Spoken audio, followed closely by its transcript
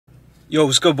Yo,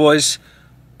 what's good, boys?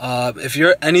 If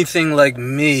you're anything like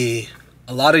me,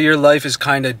 a lot of your life is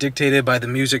kind of dictated by the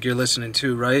music you're listening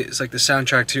to, right? It's like the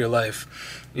soundtrack to your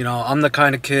life. You know, I'm the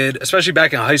kind of kid, especially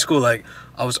back in high school, like,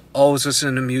 I was always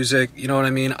listening to music, you know what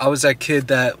I mean? I was that kid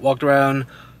that walked around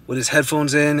with his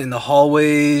headphones in the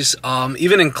hallways.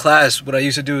 Even in class, what I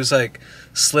used to do is, like,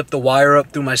 slip the wire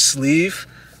up through my sleeve,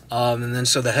 and then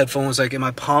so the headphone was, like, in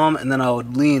my palm, and then I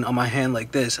would lean on my hand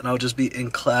like this, and I would just be in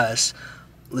class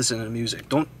listening to music.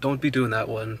 Don't be doing that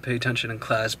one. Pay attention in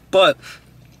class. But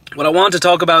what I want to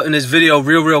talk about in this video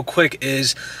real quick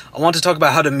is I want to talk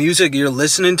about how the music you're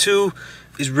listening to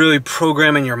is really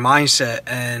programming your mindset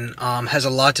and has a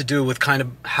lot to do with kind of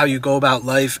how you go about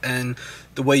life and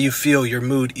the way you feel, your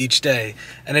mood each day.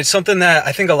 And it's something that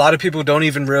I think a lot of people don't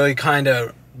even really kind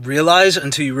of realize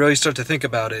until you really start to think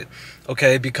about it,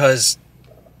 okay? Because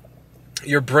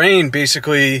your brain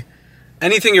basically,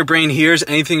 anything your brain hears,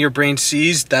 anything your brain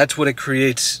sees, that's what it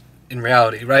creates in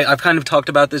reality, right? I've kind of talked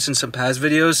about this in some past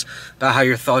videos about how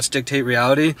your thoughts dictate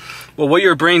reality. Well, what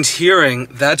your brain's hearing,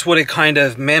 that's what it kind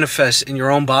of manifests in your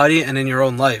own body and in your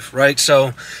own life, right?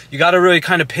 So you got to really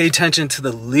kind of pay attention to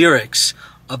the lyrics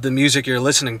of the music you're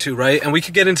listening to, right? And we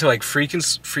could get into like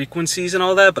frequencies and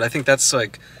all that, but I think that's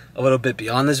like a little bit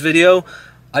beyond this video.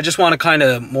 I just want to kind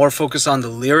of more focus on the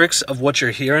lyrics of what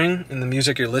you're hearing in the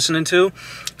music you're listening to.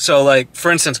 So, like, for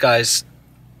instance, guys,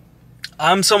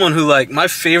 I'm someone who, like, my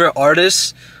favorite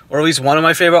artist, or at least one of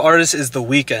my favorite artists, is The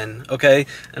Weeknd, okay?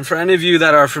 And for any of you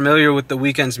that are familiar with The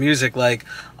Weeknd's music, like,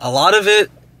 a lot of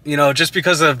it, you know, just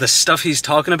because of the stuff he's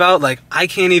talking about, like, I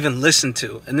can't even listen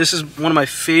to. And this is one of my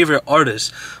favorite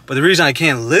artists. But the reason I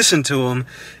can't listen to him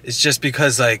is just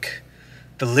because, like,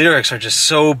 the lyrics are just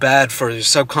so bad for your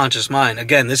subconscious mind.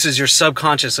 Again, this is your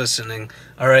subconscious listening,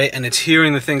 all right? And it's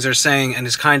hearing the things they're saying, and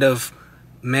it's kind of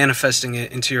manifesting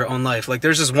it into your own life. Like,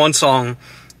 there's this one song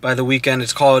by The Weeknd.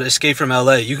 It's called Escape from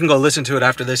LA. You can go listen to it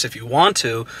after this if you want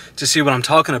to see what I'm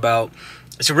talking about.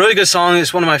 It's a really good song.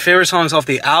 It's one of my favorite songs off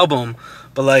the album.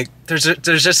 But, like, there's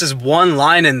just this one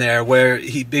line in there where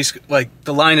he basically, like,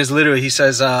 the line is literally, he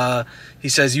says,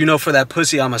 you know, for that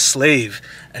pussy, I'm a slave.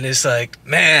 And it's like,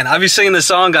 man, I'll be singing the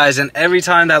song, guys, and every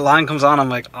time that line comes on, I'm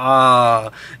like,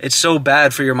 it's so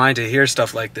bad for your mind to hear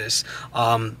stuff like this.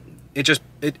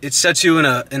 It sets you in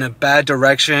a bad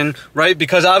direction, right?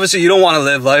 Because obviously you don't want to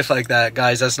live life like that,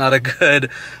 guys. That's not a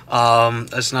good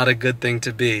thing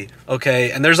to be,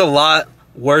 okay? And there's a lot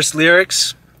worse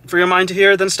lyrics for your mind to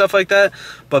hear than stuff like that.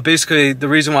 But basically, the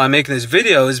reason why I'm making this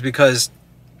video is because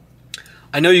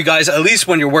I know you guys, at least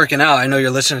when you're working out, I know you're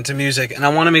listening to music, and I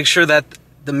want to make sure that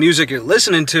the music you're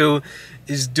listening to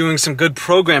is doing some good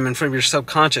programming from your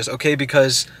subconscious, okay?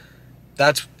 Because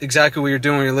that's exactly what you're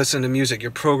doing when you're listening to music.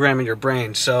 You're programming your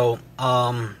brain. So,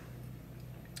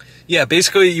 yeah,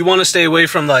 basically you want to stay away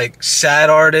from, like, sad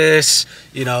artists,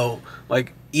 you know,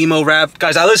 like emo rap.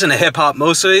 Guys, I listen to hip-hop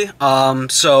mostly,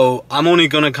 so I'm only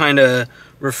going to kind of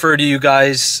refer to you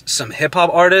guys some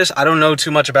hip-hop artists. I don't know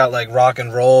too much about, like, rock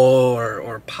and roll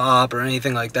or pop or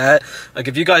anything like that. Like,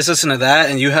 if you guys listen to that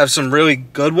and you have some really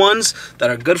good ones that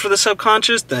are good for the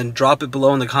subconscious, then drop it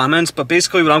below in the comments. But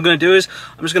basically what I'm going to do is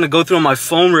I'm just going to go through on my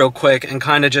phone real quick and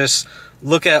kind of just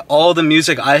look at all the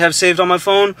music I have saved on my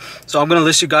phone. So I'm going to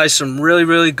list you guys some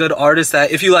really good artists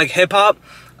that, if you like hip-hop,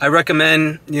 I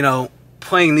recommend, you know,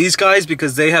 playing these guys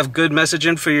because they have good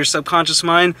messaging for your subconscious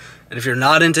mind. And if you're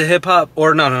not into hip-hop,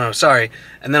 or no, sorry.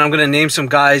 And then I'm going to name some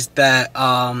guys that,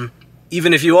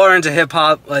 even if you are into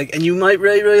hip-hop, like, and you might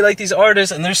really like these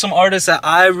artists, and there's some artists that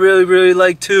I really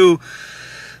like too,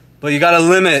 but you got to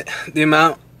limit the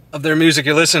amount of their music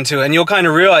you listen to. And you'll kind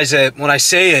of realize it when I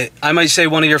say it. I might say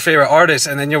one of your favorite artists,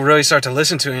 and then you'll really start to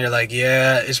listen to it, and you're like,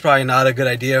 yeah, it's probably not a good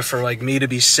idea for, like, me to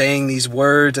be saying these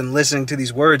words and listening to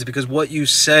these words, because what you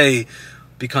say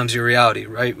becomes your reality,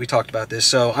 right? We talked about this.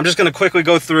 So I'm just going to quickly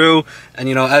go through, and,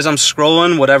 you know, as I'm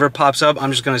scrolling, whatever pops up,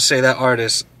 I'm just going to say that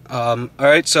artist. All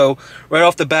right, so right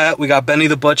off the bat, we got Benny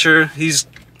the Butcher. He's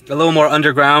a little more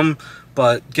underground,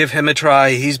 but give him a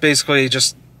try. He's basically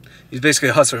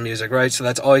hustler music, right? So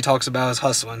that's all he talks about is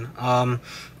hustling.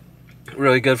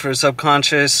 Really good for his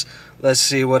subconscious. Let's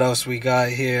see what else we got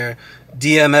here.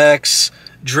 DMX.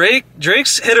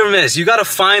 Drake's hit or miss. You got to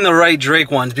find the right Drake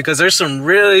ones, because there's some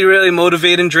really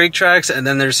motivating Drake tracks, and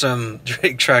then there's some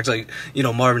Drake tracks like, you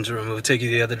know, Marvin's Room will take you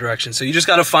the other direction. So you just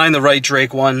got to find the right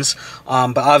Drake ones.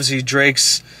 But obviously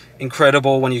Drake's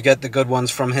incredible when you get the good ones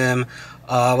from him.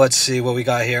 Let's see what we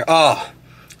got here. Oh,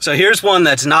 so here's one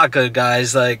that's not good,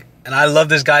 guys. Like, and I love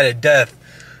this guy to death.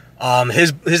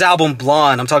 His album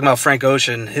Blonde, I'm talking about Frank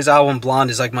Ocean. His album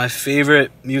Blonde is like my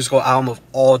favorite musical album of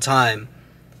all time.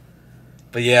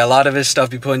 But yeah, a lot of his stuff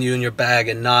be putting you in your bag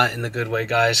and not in the good way,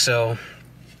 guys. So,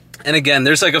 and again,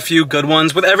 there's like a few good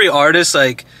ones. With every artist,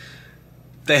 like,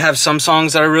 they have some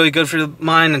songs that are really good for your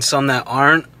mind and some that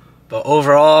aren't. But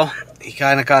overall, you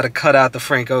kind of got to cut out the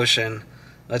Frank Ocean.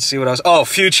 Let's see what else. Oh,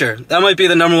 Future. That might be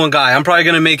the #1 guy. I'm probably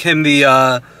going to make him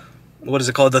the, what is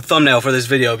it called? The thumbnail for this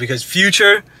video. Because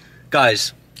Future,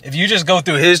 guys, if you just go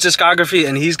through his discography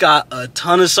and he's got a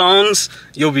ton of songs,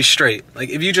 you'll be straight. Like,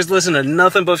 if you just listen to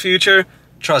nothing but Future,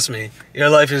 trust me, your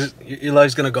life's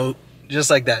going to go just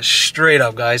like that, straight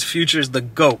up, guys. Future's the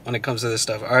GOAT when it comes to this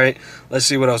stuff. All right, let's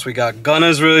see what else we got.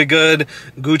 Gunna's really good.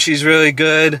 Gucci's really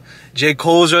good. J.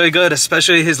 Cole's really good,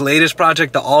 especially his latest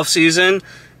project, The Off Season.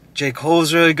 J.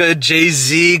 Cole's really good.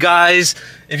 Jay-Z, guys.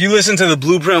 If you listen to the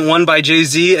Blueprint 1 by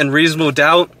Jay-Z and Reasonable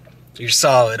Doubt, you're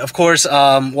solid. Of course,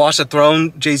 Watch the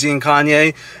Throne, Jay-Z and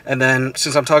Kanye. And then,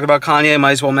 since I'm talking about Kanye, I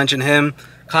might as well mention him.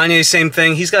 Kanye, same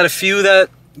thing. He's got a few that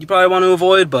you probably want to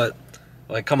avoid, but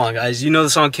like, come on, guys. You know the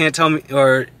song Can't Tell Me,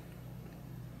 or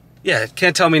yeah,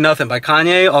 Can't Tell Me Nothing by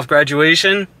Kanye off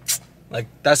Graduation. Like,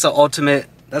 that's the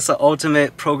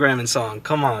ultimate programming song.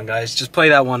 Come on, guys. Just play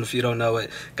that one if you don't know it.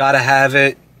 Gotta have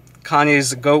it. Kanye's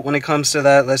the GOAT when it comes to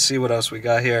that. Let's see what else we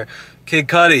got here. Kid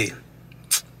Cudi.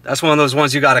 That's one of those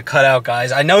ones you gotta cut out,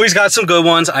 guys. I know he's got some good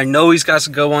ones.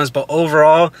 But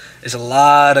overall, it's a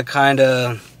lot of kind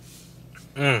of,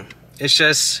 it's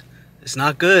just, it's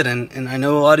not good. And I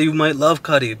know a lot of you might love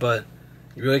Cudi, but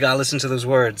you really gotta listen to those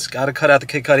words. Gotta cut out the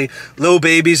Kid Cudi. Lil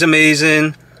Baby's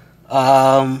amazing.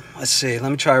 Let's see.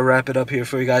 Let me try to wrap it up here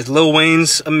for you guys. Lil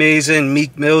Wayne's amazing.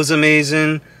 Meek Mill's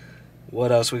amazing.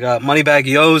 What else we got? Moneybagg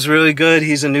Yo's really good.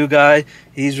 He's a new guy.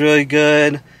 He's really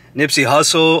good. Nipsey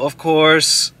Hussle, of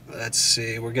course. Let's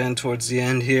see. We're getting towards the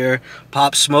end here.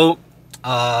 Pop Smoke.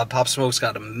 Pop Smoke's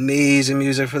got amazing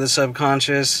music for the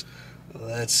subconscious.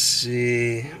 Let's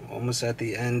see. Almost at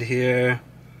the end here.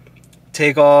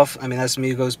 Takeoff. I mean, that's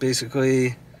Migos,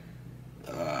 basically.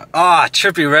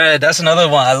 Trippie Redd. That's another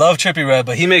one. I love Trippie Redd,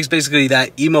 but he makes basically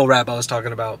that emo rap I was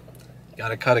talking about. You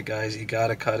gotta cut it, guys. You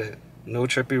gotta cut it. No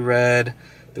Trippie Redd.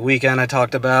 The Weeknd I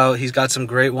talked about. He's got some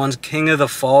great ones. King of the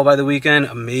Fall by The Weeknd.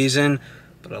 Amazing.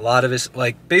 But a lot of his,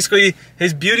 like, basically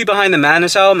his Beauty Behind the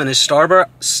Madness album and his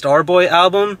Starboy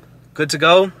album, good to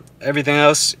go. Everything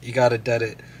else, you gotta dead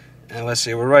it. And let's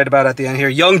see, we're right about at the end here.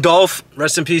 Young Dolph.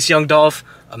 Rest in peace, Young Dolph.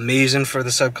 Amazing for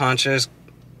the subconscious.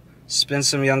 Spin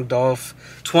some Young Dolph.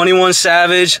 21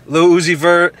 Savage. Lil Uzi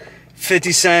Vert.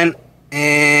 50 Cent.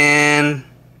 And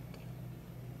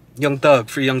Young Thug,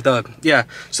 Free Young Thug. Yeah,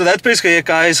 so that's basically it,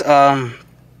 guys.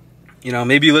 You know,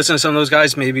 maybe you listen to some of those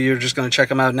guys. Maybe you're just going to check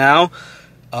them out now.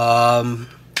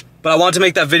 But I wanted to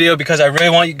make that video because I really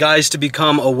want you guys to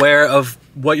become aware of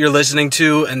what you're listening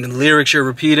to and the lyrics you're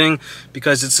repeating,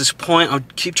 because it's this point I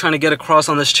keep trying to get across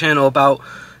on this channel about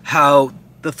how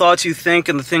the thoughts you think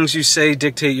and the things you say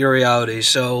dictate your reality.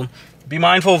 So be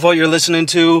mindful of what you're listening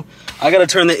to. I got to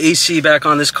turn the AC back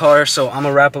on this car, so I'm going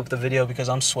to wrap up the video because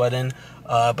I'm sweating.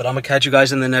 But I'm going to catch you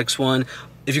guys in the next one.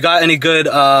 If you got any good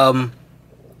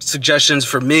suggestions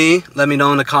for me, let me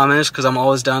know in the comments, because I'm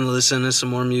always down to listen to some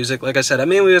more music. Like I said, I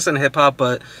mainly listen to hip-hop,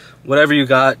 but whatever you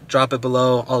got, drop it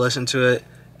below. I'll listen to it.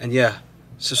 And yeah,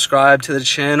 subscribe to the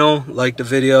channel, like the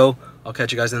video. I'll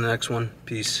catch you guys in the next one.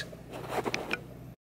 Peace.